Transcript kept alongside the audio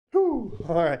All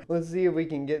right, let's see if we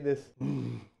can get this.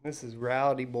 This is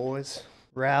rowdy, boys.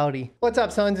 Rowdy. What's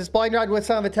up, sons? It's Blind Rod with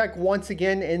Son of a Tech once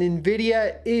again, and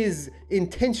Nvidia is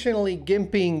intentionally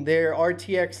gimping their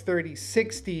RTX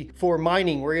 3060 for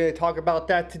mining. We're going to talk about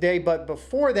that today, but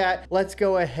before that, let's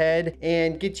go ahead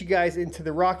and get you guys into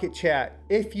the Rocket Chat.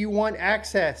 If you want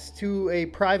access to a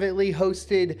privately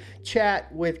hosted chat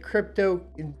with crypto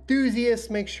enthusiasts,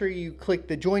 make sure you click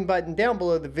the join button down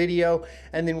below the video,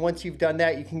 and then once you've done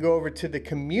that, you can go over to the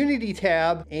community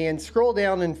tab and scroll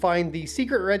down and find the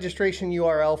secret registration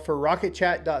URL for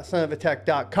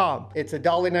rocketchat.sonofatech.com. It's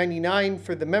 $1.99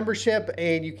 for the membership,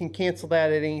 and you can cancel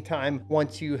that at any time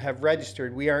once you have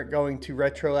registered. We aren't going to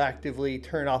retroactively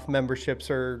turn off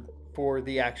memberships or for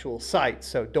the actual site,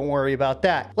 so don't worry about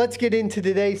that. Let's get into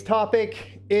today's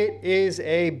topic. It is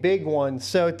a big one.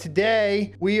 So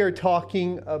today we are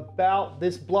talking about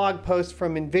this blog post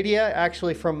from Nvidia,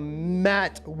 actually from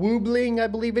Matt Woobling, I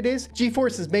believe it is.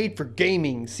 GeForce is made for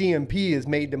gaming. CMP is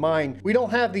made to mine. We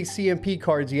don't have these CMP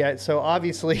cards yet, so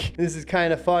obviously this is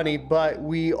kind of funny, but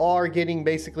we are getting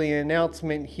basically an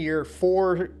announcement here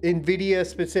for Nvidia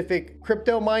specific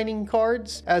crypto mining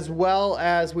cards, as well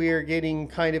as we are getting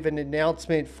kind of an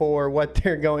announcement for what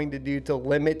they're going to do to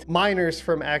limit miners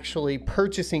from actually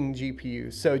purchasing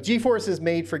GPUs. So GeForce is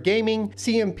made for gaming,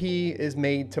 CMP is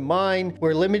made to mine.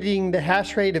 We're limiting the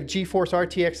hash rate of GeForce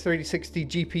RTX 3060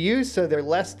 GPUs so they're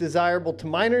less desirable to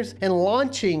miners, and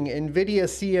launching Nvidia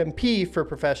CMP for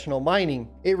professional mining.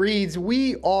 It reads,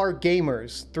 "We are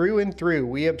gamers through and through.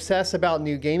 We obsess about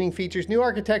new gaming features, new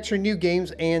architecture, new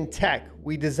games, and tech.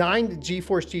 We designed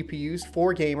GeForce GPUs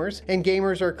for gamers, and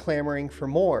gamers are clamoring for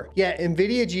more. Yet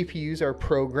Nvidia GPUs are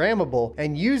programmable,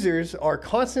 and users are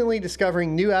constantly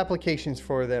discovering new applications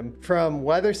for them. From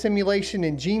weather simulation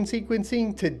and gene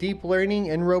sequencing to deep learning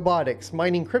and robotics,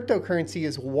 mining cryptocurrency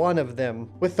is one of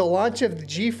them. With the launch of the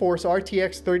GeForce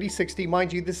RTX 3060,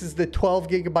 mind you, this is the 12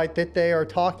 gigabyte that they are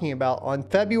talking about, on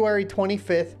February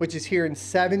 25th, which is here in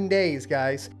 7 days,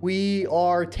 guys, we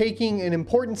are taking an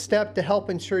important step to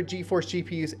help ensure GeForce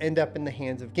GPUs end up in the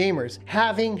hands of gamers.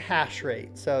 Halving hash rate."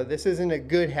 So this isn't a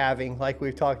good halving like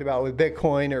we've talked about with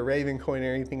Bitcoin or Ravencoin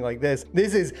or anything like this.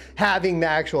 This is having the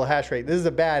actual hash rate. This is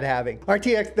a bad halving.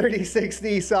 RTX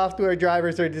 3060 software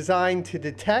drivers are designed to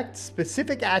detect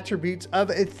specific attributes of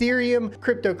Ethereum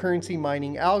cryptocurrency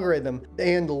mining algorithm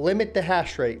and limit the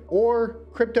hash rate or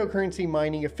cryptocurrency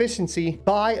mining efficiency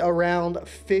by around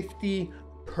 50%.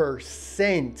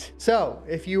 So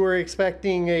if you were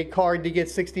expecting a card to get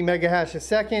 60 mega hash a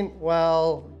second,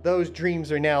 well, those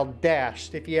dreams are now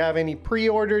dashed. If you have any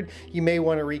pre-ordered, you may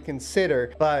want to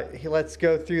reconsider, but let's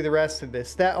go through the rest of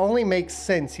this. That only makes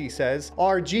sense, he says.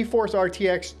 Our GeForce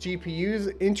RTX GPUs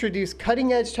introduce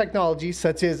cutting-edge technologies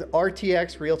such as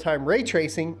RTX real-time ray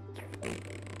tracing,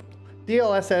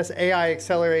 DLSS AI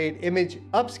accelerated image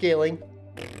upscaling.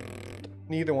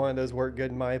 Neither one of those work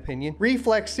good in my opinion.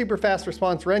 Reflex super fast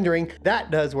response rendering,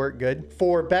 that does work good,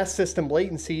 for best system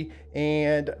latency,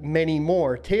 and many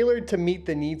more, tailored to meet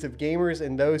the needs of gamers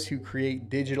and those who create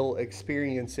digital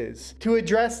experiences. To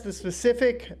address the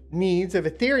specific needs of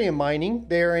Ethereum mining,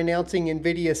 they are announcing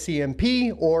Nvidia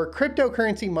CMP, or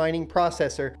cryptocurrency mining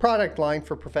processor, product line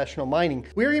for professional mining.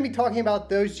 We're going to be talking about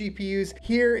those GPUs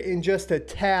here in just a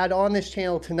tad on this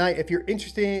channel tonight. If you're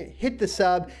interested in it, hit the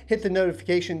sub, hit the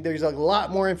notification. There's a lot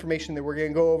more information that we're going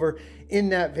to go over in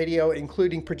that video,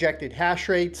 including projected hash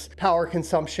rates, power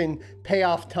consumption,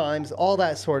 payoff times, all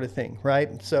that sort of thing,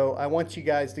 right? So I want you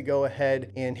guys to go ahead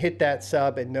and hit that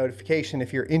sub and notification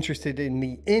if you're interested in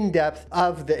the in-depth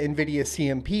of the Nvidia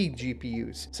CMP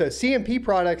GPUs. So CMP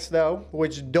products, though,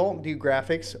 which don't do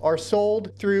graphics, are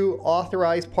sold through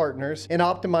authorized partners and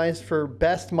optimized for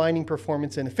best mining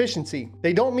performance and efficiency.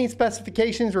 They don't meet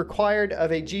specifications required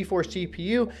of a GeForce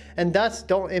GPU, and thus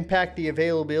don't impact the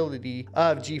availability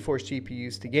of GeForce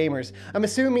GPUs to gamers. I'm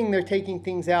assuming they're taking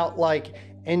things out like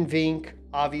NVENC,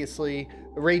 obviously,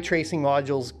 ray tracing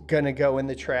modules gonna go in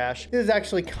the trash. This is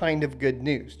actually kind of good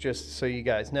news, just so you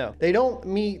guys know. They don't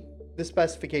meet the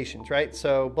specifications, right?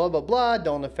 So blah, blah, blah,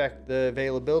 don't affect the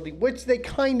availability, which they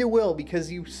kind of will,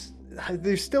 because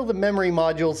there's still the memory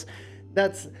modules.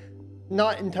 That's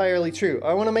not entirely true.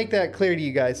 I wanna make that clear to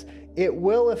you guys. It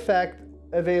will affect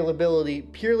availability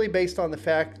purely based on the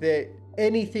fact that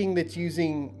anything that's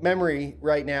using memory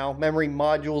right now, memory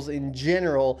modules in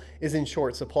general, is in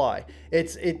short supply.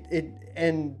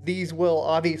 And these will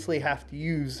obviously have to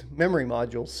use memory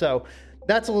modules. So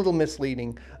that's a little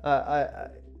misleading.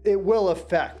 It will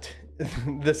affect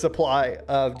the supply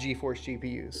of GeForce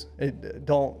GPUs.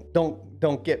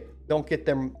 Don't get Don't get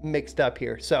them mixed up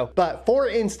here. So, but for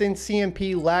instance,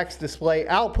 CMP lacks display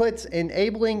outputs,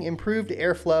 enabling improved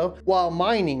airflow while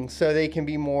mining so they can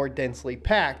be more densely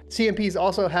packed. CMPs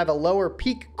also have a lower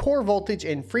peak core voltage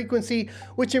and frequency,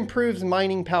 which improves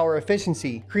mining power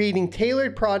efficiency. Creating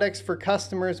tailored products for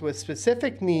customers with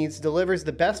specific needs delivers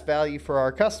the best value for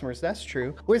our customers. That's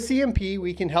true. With CMP,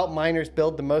 we can help miners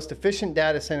build the most efficient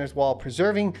data centers while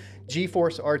preserving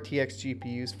GeForce RTX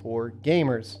GPUs for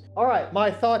gamers. All right, my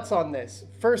thoughts on this.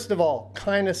 First of all,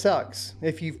 kind of sucks.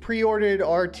 If you've pre-ordered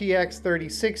RTX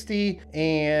 3060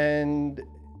 and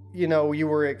you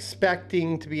were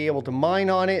expecting to be able to mine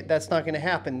on it, that's not going to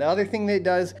happen. The other thing that it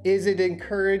does is it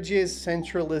encourages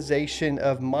centralization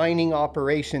of mining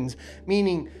operations,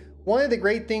 meaning one of the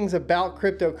great things about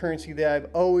cryptocurrency that I've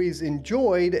always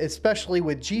enjoyed, especially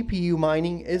with GPU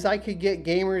mining, is I could get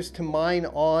gamers to mine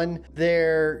on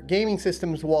their gaming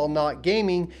systems while not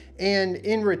gaming. And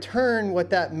in return,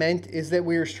 what that meant is that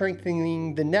we were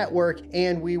strengthening the network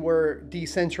and we were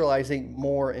decentralizing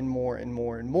more and more and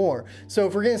more and more. So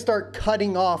if we're going to start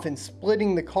cutting off and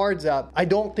splitting the cards up, I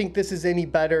don't think this is any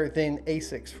better than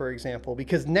ASICs, for example,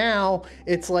 because now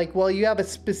it's like, well, you have a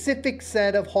specific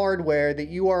set of hardware that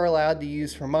you are allowed to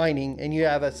use for mining, and you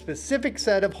have a specific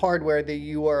set of hardware that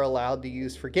you are allowed to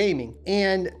use for gaming.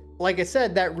 And like I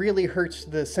said, that really hurts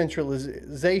the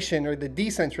centralization or the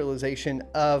decentralization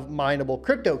of mineable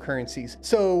cryptocurrencies.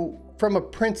 So from a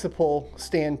principle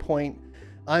standpoint,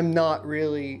 I'm not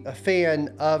really a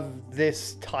fan of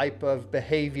this type of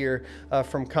behavior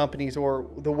from companies or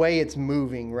the way it's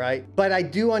moving, right? But I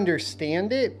do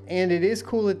understand it, and it is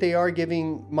cool that they are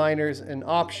giving miners an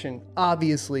option.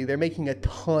 Obviously, they're making a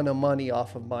ton of money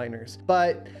off of miners,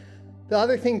 but the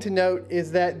other thing to note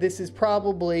is that this is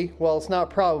probably, well, it's not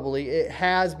probably, it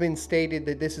has been stated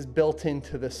that this is built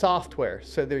into the software.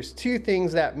 So there's two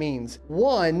things that means.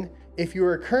 One, if you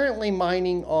are currently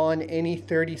mining on any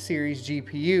 30 series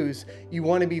GPUs, you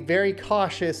want to be very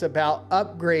cautious about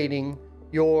upgrading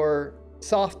your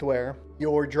software,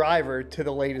 your driver, to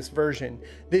the latest version.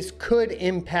 This could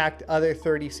impact other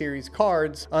 30 series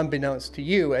cards unbeknownst to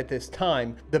you at this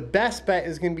time. The best bet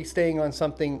is going to be staying on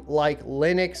something like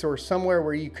Linux or somewhere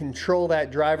where you control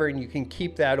that driver and you can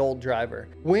keep that old driver.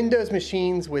 Windows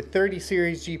machines with 30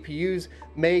 series GPUs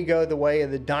may go the way of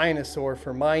the dinosaur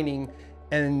for mining,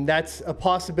 and that's a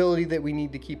possibility that we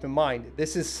need to keep in mind.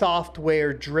 This is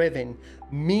software driven,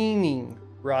 meaning,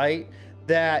 right,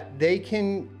 that they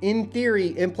can, in theory,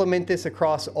 implement this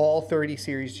across all 30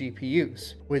 series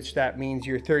GPUs, which that means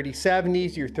your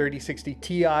 3070s, your 3060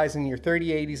 Ti's, and your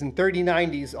 3080s and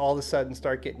 3090s all of a sudden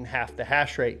start getting half the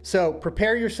hash rate. So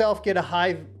prepare yourself, get a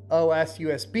Hive OS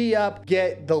USB up,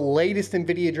 get the latest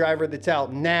Nvidia driver that's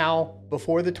out now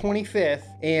before the 25th,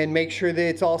 and make sure that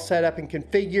it's all set up and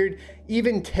configured.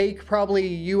 Even take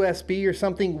probably a USB or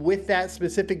something with that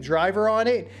specific driver on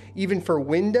it, even for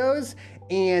Windows,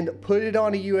 and put it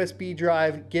on a USB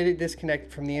drive, get it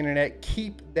disconnected from the internet,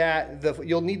 keep that,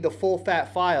 you'll need the full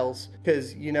fat files,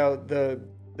 because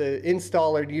the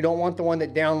installer, you don't want the one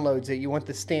that downloads it, you want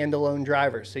the standalone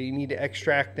driver. So you need to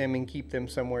extract them and keep them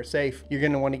somewhere safe. You're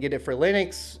going to want to get it for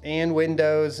Linux and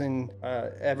Windows and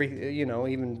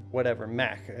even whatever,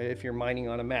 Mac, if you're mining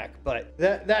on a Mac. But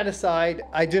that aside,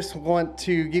 I just want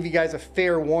to give you guys a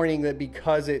fair warning that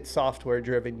because it's software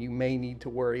driven, you may need to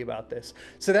worry about this.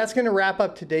 So that's going to wrap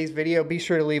up today's video. Be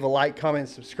sure to leave a like, comment,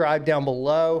 subscribe down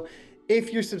below.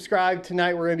 If you're subscribed,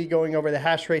 tonight we're going to be going over the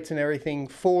hash rates and everything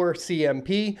for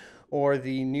CMP, or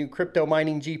the new crypto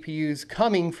mining GPUs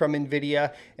coming from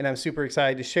Nvidia, and I'm super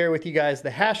excited to share with you guys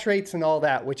the hash rates and all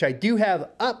that, which I do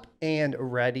have up and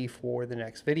ready for the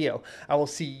next video. I will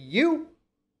see you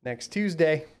next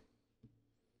Tuesday.